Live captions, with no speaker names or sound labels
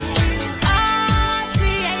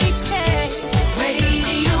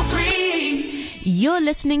You're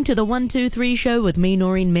listening to the 123 show with me,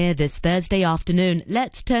 Noreen Mayer, this Thursday afternoon.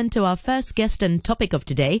 Let's turn to our first guest and topic of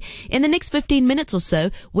today. In the next 15 minutes or so,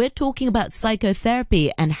 we're talking about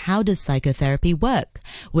psychotherapy and how does psychotherapy work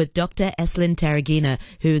with Dr. Esslin Terrighena,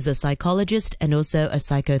 who's a psychologist and also a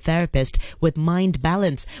psychotherapist with Mind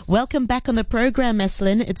Balance. Welcome back on the program,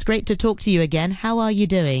 Esslin. It's great to talk to you again. How are you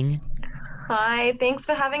doing? Hi, thanks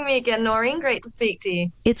for having me again, Noreen. Great to speak to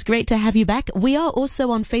you. It's great to have you back. We are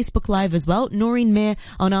also on Facebook Live as well. Noreen Mayer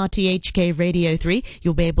on RTHK Radio 3.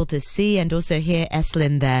 You'll be able to see and also hear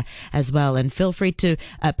Esslin there as well. And feel free to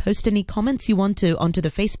post any comments you want to onto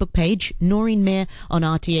the Facebook page, Noreen Mayer on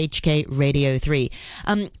RTHK Radio 3.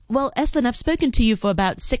 Well, Esslin, I've spoken to you for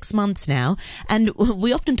about 6 months now, and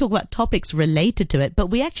we often talk about topics related to it, but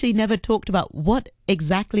we actually never talked about what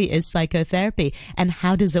exactly is psychotherapy and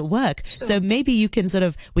how does it work. Sure. So maybe you can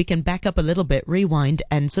we can back up a little bit, rewind,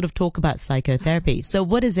 and sort of talk about psychotherapy. So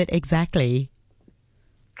what is it exactly?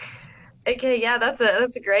 Okay, yeah, that's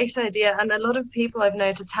a great idea. And a lot of people I've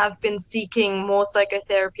noticed have been seeking more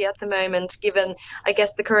psychotherapy at the moment, given, I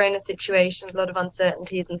guess, the corona situation, a lot of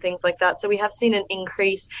uncertainties and things like that. So we have seen an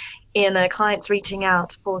increase in clients reaching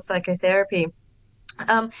out for psychotherapy.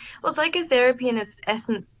 Well, psychotherapy in its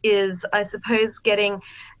essence is, I suppose, getting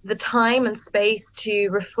the time and space to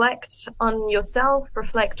reflect on yourself,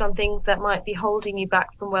 reflect on things that might be holding you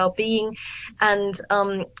back from well-being, and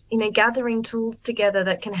gathering tools together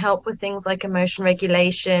that can help with things like emotion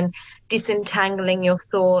regulation, disentangling your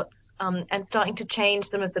thoughts, and starting to change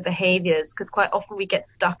some of the behaviors, because quite often we get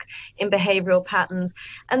stuck in behavioral patterns,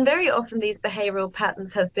 and very often these behavioral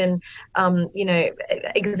patterns have been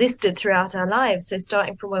existed throughout our lives, so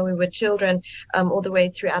starting from when we were children all the way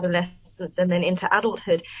through adolescence and then into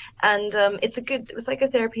adulthood. And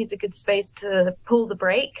psychotherapy is a good space to pull the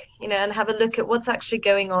brake, and have a look at what's actually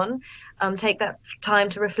going on. Take that time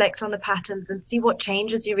to reflect on the patterns and see what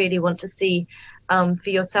changes you really want to see for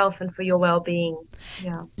yourself and for your well-being.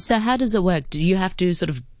 Yeah. So how does it work? Do you have to sort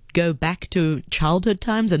of go back to childhood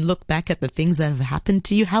times and look back at the things that have happened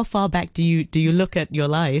to you? How far back do you look at your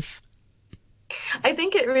life? I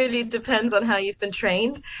think it really depends on how you've been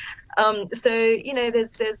trained.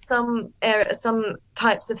 There's some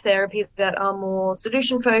types of therapy that are more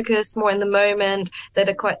solution focused, more in the moment, that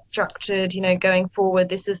are quite structured, going forward,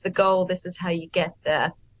 this is the goal, this is how you get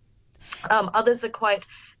there. Others are quite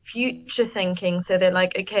future thinking, so they're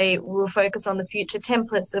like, okay, we'll focus on the future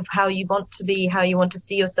templates of how you want to be, how you want to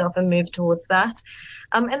see yourself, and move towards that.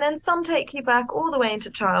 And then some take you back all the way into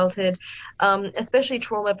childhood, especially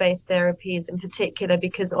trauma-based therapies in particular,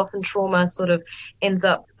 because often trauma sort of ends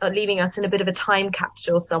up leaving us in a bit of a time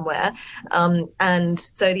capsule somewhere. And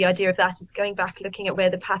so the idea of that is going back, looking at where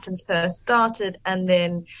the patterns first started, and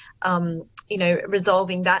then,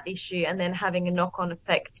 resolving that issue, and then having a knock-on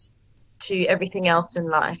effect to everything else in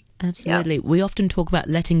life. Absolutely. Yeah. We often talk about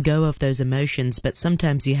letting go of those emotions, but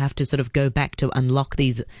sometimes you have to sort of go back to unlock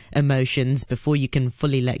these emotions before you can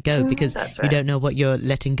fully let go, because you don't know what you're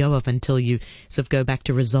letting go of until you sort of go back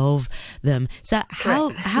to resolve them. So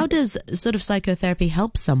how does sort of psychotherapy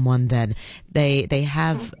help someone then? They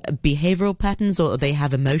have behavioral patterns, or they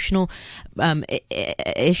have emotional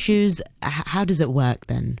issues. How does it work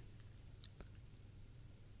then?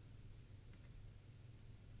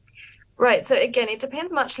 Right. So again, it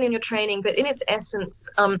depends muchly on your training, but in its essence,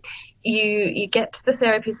 you get to the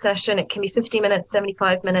therapy session. It can be 50 minutes,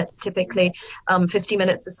 75 minutes, typically. 50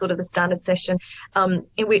 minutes is sort of the standard session,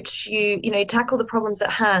 in which you tackle the problems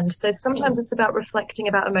at hand. So sometimes it's about reflecting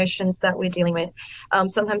about emotions that we're dealing with.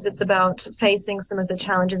 Sometimes it's about facing some of the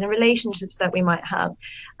challenges in relationships that we might have.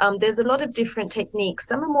 There's a lot of different techniques.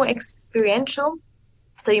 Some are more experiential.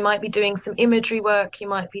 So you might be doing some imagery work. You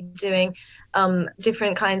might be doing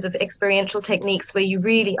different kinds of experiential techniques where you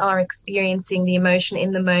really are experiencing the emotion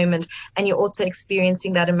in the moment, and you're also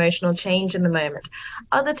experiencing that emotional change in the moment.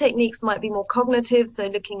 Other techniques might be more cognitive, so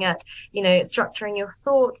looking at, structuring your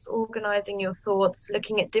thoughts, organizing your thoughts,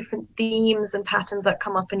 looking at different themes and patterns that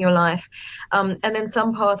come up in your life. And then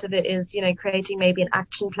some part of it is, creating maybe an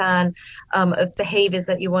action plan of behaviors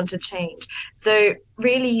that you want to change. So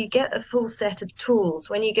really you get a full set of tools.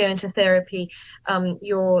 When you go into therapy,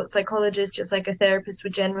 your psychologist, your psychotherapist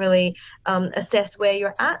would generally assess where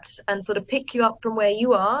you're at and sort of pick you up from where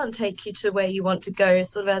you are and take you to where you want to go,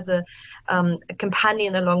 sort of as a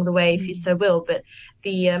companion along the way, if you so will. But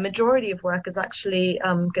the majority of work is actually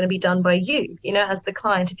going to be done by you, as the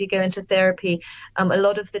client. If you go into therapy, a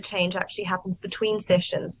lot of the change actually happens between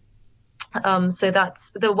sessions. So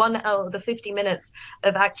that's the 1 hour, the 50 minutes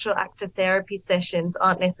of actual active therapy sessions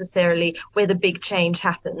aren't necessarily where the big change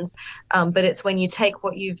happens. But it's when you take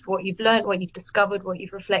what you've learned, what you've discovered, what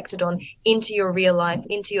you've reflected on into your real life,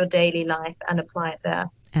 into your daily life, and apply it there.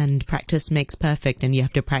 And practice makes perfect, and you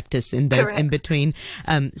have to practice in those in between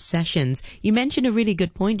sessions. You mentioned a really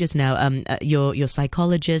good point just now. Your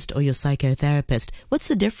psychologist or your psychotherapist. What's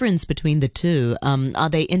the difference between the two? Are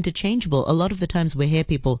they interchangeable? A lot of the times we hear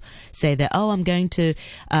people say that, oh, I'm going to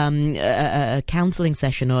a counseling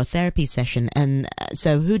session or a therapy session, and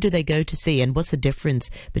so who do they go to see? And what's the difference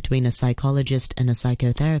between a psychologist and a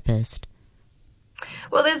psychotherapist?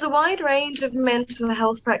 Well, there's a wide range of mental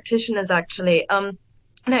health practitioners, actually.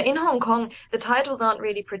 Now, in Hong Kong, the titles aren't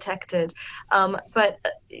really protected, but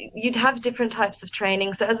you'd have different types of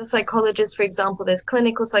training. So as a psychologist, for example, there's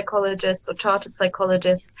clinical psychologists or chartered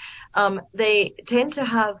psychologists. They tend to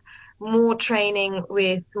have more training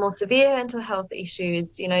with more severe mental health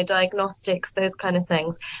issues, diagnostics, those kind of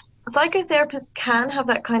things. Psychotherapists can have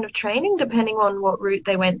that kind of training depending on what route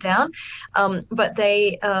they went down, but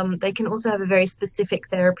they can also have a very specific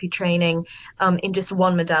therapy training in just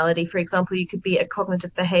one modality. For example, you could be a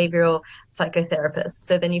cognitive behavioral psychotherapist,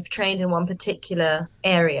 so then you've trained in one particular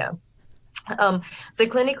area. So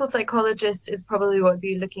clinical psychologist is probably what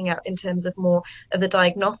we're looking at in terms of more of the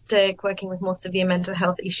diagnostic, working with more severe mental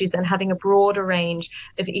health issues and having a broader range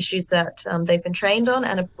of issues that they've been trained on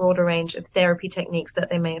and a broader range of therapy techniques that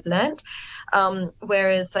they may have learned.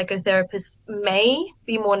 Whereas psychotherapists may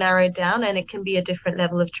be more narrowed down and it can be a different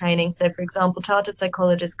level of training. So, for example, chartered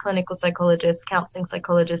psychologists, clinical psychologists, counseling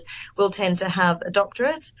psychologists will tend to have a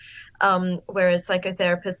doctorate. Whereas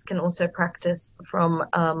psychotherapists can also practice from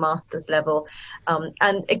a master's level.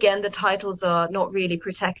 And again, the titles are not really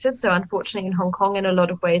protected. So unfortunately, in Hong Kong, in a lot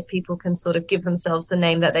of ways, people can sort of give themselves the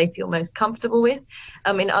name that they feel most comfortable with.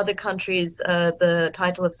 In other countries, the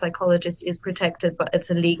title of psychologist is protected, but it's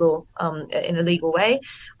illegal in a legal way.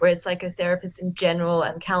 Whereas psychotherapists in general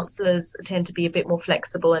and counselors tend to be a bit more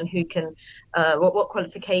flexible and who can, what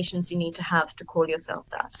qualifications you need to have to call yourself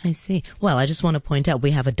that. I see. Well, I just want to point out we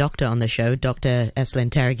have a doctor on the show, Dr. Esslin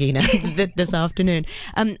Terrighena, this afternoon.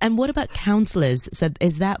 And what about counsellors? So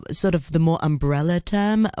is that sort of the more umbrella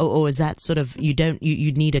term, or is that sort of you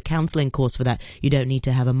need a counselling course for that? You don't need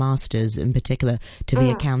to have a master's in particular to be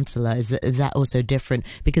a counsellor. Is that also different?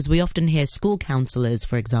 Because we often hear school counsellors,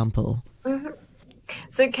 for example. Mm-hmm.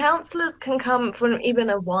 So counsellors can come from even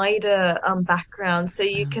a wider background. So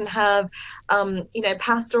you can have,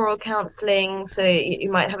 pastoral counselling. So you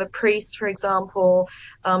might have a priest, for example,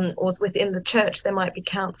 or within the church there might be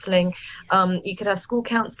counselling. You could have school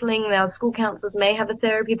counselling. Now, school counsellors may have a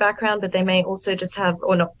therapy background, but they may also just have,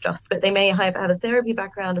 or not just, but they may have a therapy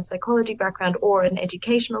background, a psychology background, or an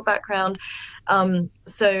educational background.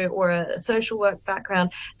 Or a social work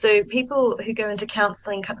background. So people who go into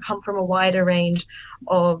counselling come from a wider range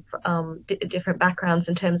of different backgrounds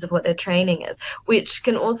in terms of what their training is, which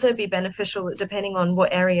can also be beneficial depending on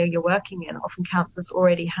what area you're working in. Often counsellors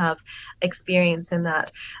already have experience in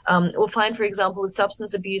that. We'll find, for example, with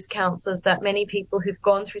substance abuse counsellors that many people who've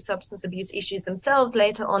gone through substance abuse issues themselves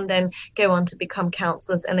later on then go on to become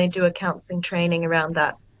counsellors, and they do a counselling training around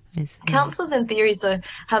that. Counsellors in theory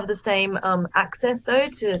have the same access though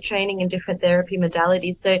to training in different therapy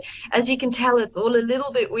modalities. So as you can tell, it's all a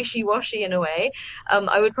little bit wishy-washy in a way.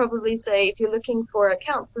 I would probably say if you're looking for a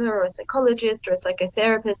counsellor or a psychologist or a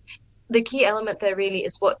psychotherapist, the key element there really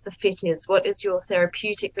is what the fit is. What is your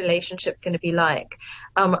therapeutic relationship going to be like?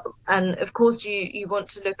 And of course, you want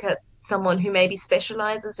to look at someone who maybe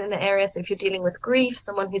specializes in the area. So if you're dealing with grief,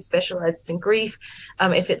 someone who specializes in grief.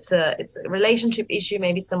 If it's a relationship issue,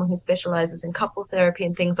 maybe someone who specializes in couple therapy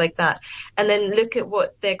and things like that. And then look at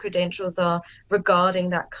what their credentials are regarding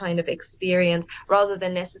that kind of experience, rather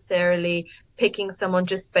than necessarily picking someone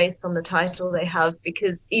just based on the title they have,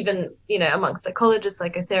 because even, amongst psychologists,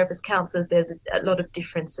 psychotherapists, counselors, there's a lot of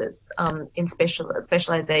differences in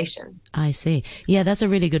specialization. I see. Yeah, that's a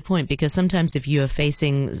really good point, because sometimes if you are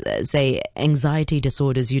facing, say, anxiety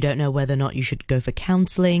disorders, you don't know whether or not you should go for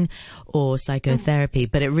counseling or psychotherapy,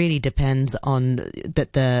 but it really depends on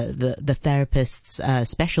the therapist's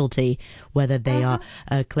specialty, whether they are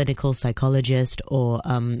a clinical psychologist or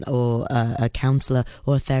a counselor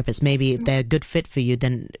or a therapist. Maybe if they're a good fit for you,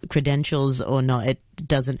 then credentials or not, it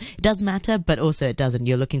does matter, but also it doesn't.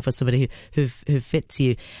 You're looking for somebody who fits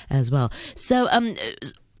you as well. So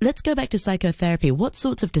let's go back to psychotherapy. What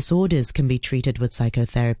sorts of disorders can be treated with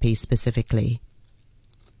psychotherapy specifically?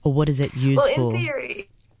 Or what is it used for? In theory,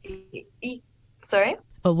 sorry?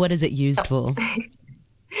 Or what is it used for?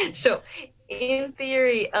 Sure. in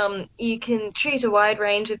theory, you can treat a wide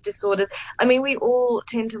range of disorders. I mean, we all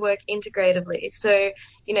tend to work integratively. So,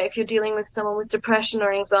 if you're dealing with someone with depression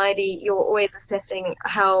or anxiety, you're always assessing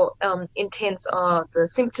how intense are the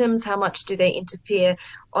symptoms, how much do they interfere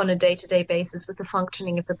on a day-to-day basis with the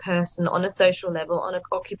functioning of the person on a social level, on an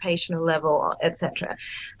occupational level, etc.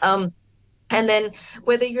 And then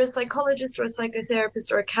whether you're a psychologist or a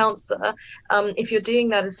psychotherapist or a counselor, if you're doing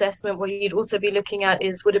that assessment, what you'd also be looking at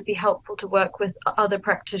is, would it be helpful to work with other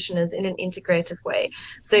practitioners in an integrative way?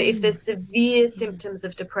 So if there's severe symptoms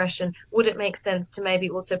of depression, would it make sense to maybe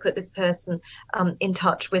also put this person in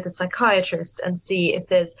touch with a psychiatrist and see if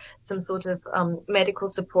there's some sort of medical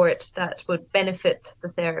support that would benefit the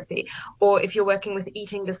therapy? Or if you're working with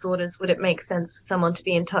eating disorders, would it make sense for someone to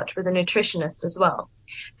be in touch with a nutritionist as well?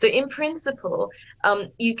 So in principle,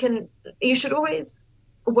 you should always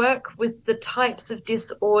work with the types of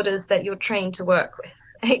disorders that you're trained to work with.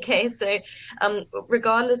 Okay, so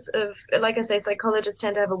regardless of, like I say, psychologists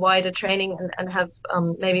tend to have a wider training and have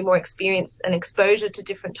maybe more experience and exposure to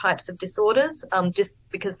different types of disorders, just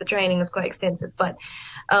because the training is quite extensive. But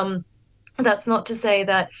that's not to say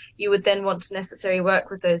that you would then want to necessarily work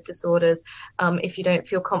with those disorders if you don't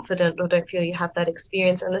feel confident or don't feel you have that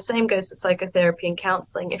experience. And the same goes for psychotherapy and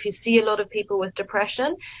counseling. If you see a lot of people with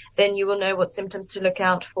depression, then you will know what symptoms to look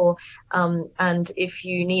out for. And if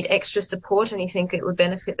you need extra support and you think it would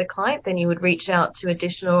benefit the client, then you would reach out to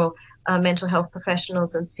additional mental health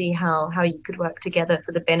professionals and see how you could work together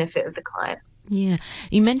for the benefit of the client. Yeah.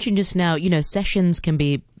 You mentioned just now, sessions can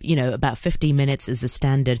be, about 50 minutes is the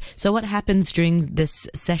standard. So what happens during this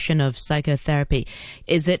session of psychotherapy?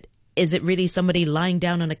 Is it really somebody lying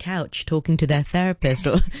down on a couch talking to their therapist?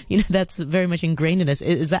 Or, that's very much ingrained in us.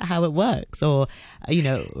 Is that how it works? Or,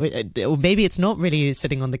 or maybe it's not really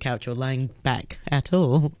sitting on the couch or lying back at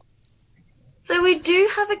all. So we do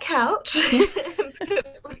have a couch.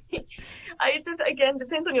 It again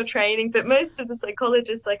depends on your training, but most of the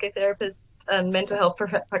psychologists, psychotherapists, and mental health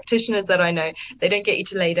practitioners that I know, they don't get you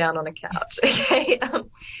to lay down on a couch. Okay,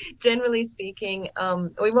 generally speaking,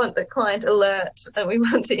 we want the client alert and we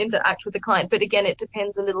want to interact with the client. But again, it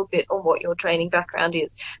depends a little bit on what your training background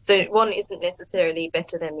is. So one isn't necessarily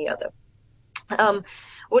better than the other.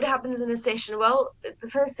 What happens in a session? Well, the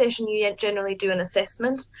first session you generally do an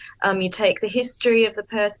assessment. You take the history of the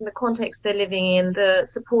person, the context they're living in, the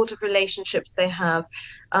supportive relationships they have,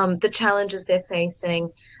 the challenges they're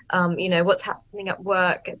facing, what's happening at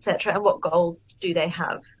work, etc., and what goals do they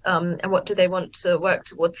have, and what do they want to work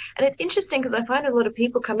towards. And it's interesting because I find a lot of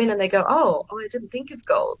people come in and they go, oh, I didn't think of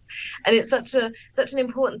goals. And it's such an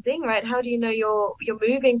important thing, right? How do you know you're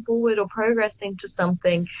moving forward or progressing to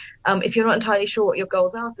something if you're not entirely sure what your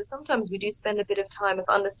goals are? So sometimes we do spend a bit of time of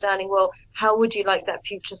understanding, well, how would you like that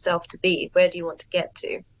future self to be? Where do you want to get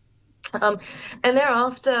to? And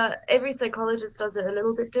thereafter, every psychologist does it a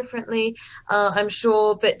little bit differently, I'm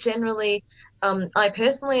sure, but generally,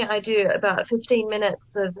 I do about 15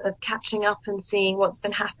 minutes of catching up and seeing what's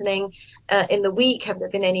been happening in the week. Have there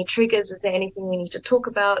been any triggers? Is there anything we need to talk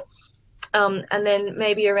about? And then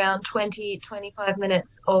maybe around 20-25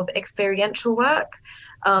 minutes of experiential work.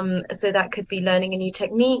 So that could be learning a new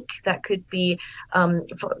technique, that could be,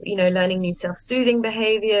 learning new self-soothing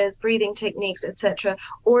behaviors, breathing techniques, etc.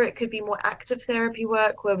 Or it could be more active therapy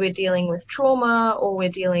work where we're dealing with trauma, or we're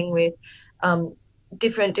dealing with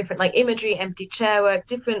different like imagery, empty chair work,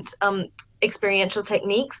 different experiential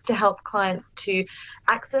techniques to help clients to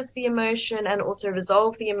access the emotion and also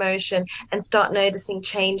resolve the emotion and start noticing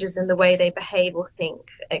changes in the way they behave or think.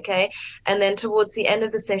 Okay. And then towards the end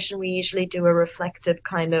of the session, we usually do a reflective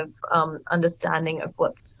kind of understanding of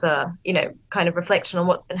what's, kind of reflection on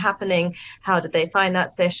what's been happening. How did they find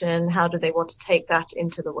that session? How do they want to take that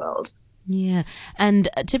into the world? Yeah. And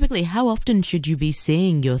typically, how often should you be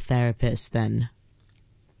seeing your therapist then?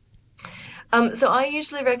 So I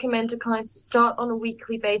usually recommend to clients to start on a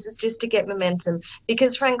weekly basis just to get momentum,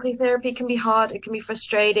 because frankly, therapy can be hard. It can be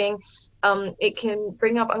frustrating. It can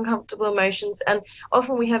bring up uncomfortable emotions, and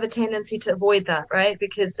often we have a tendency to avoid that, right?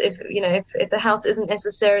 Because if the house isn't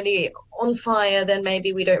necessarily on fire, then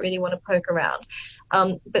maybe we don't really want to poke around.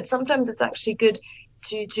 But sometimes it's actually good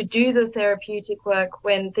to do the therapeutic work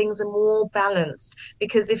when things are more balanced,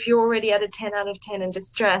 because if you're already at a 10 out of 10 in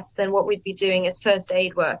distress, then what we'd be doing is first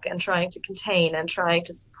aid work and trying to contain and trying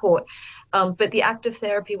to support. But the active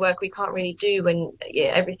therapy work we can't really do when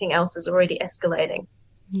everything else is already escalating.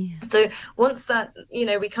 Yeah. So once that,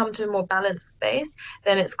 we come to a more balanced space,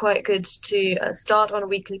 then it's quite good to start on a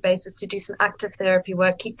weekly basis to do some active therapy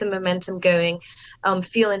work, keep the momentum going,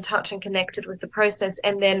 feel in touch and connected with the process,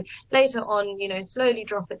 and then later on, slowly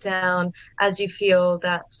drop it down as you feel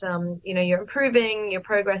that, you're improving, you're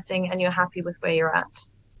progressing, and you're happy with where you're at.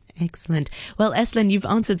 Excellent. Well, Esslin, you've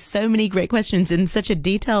answered so many great questions in such a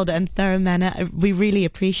detailed and thorough manner. We really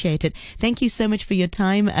appreciate it. Thank you so much for your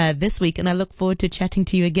time this week, and I look forward to chatting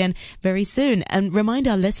to you again very soon. And remind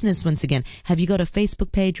our listeners once again, have you got a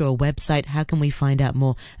Facebook page or a website? How can we find out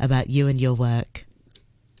more about you and your work?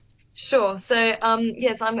 Sure. So,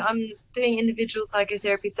 yes, I'm doing individual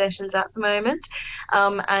psychotherapy sessions at the moment,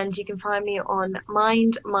 and you can find me on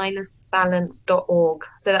mind-balance.org.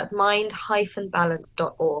 So that's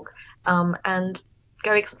mind-balance.org, and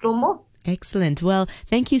go explore more. Excellent. Well,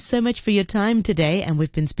 thank you so much for your time today. And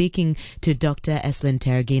we've been speaking to Dr. Esslin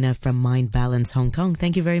Terrighena from Mind Balance Hong Kong.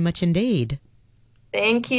 Thank you very much indeed. Thank you.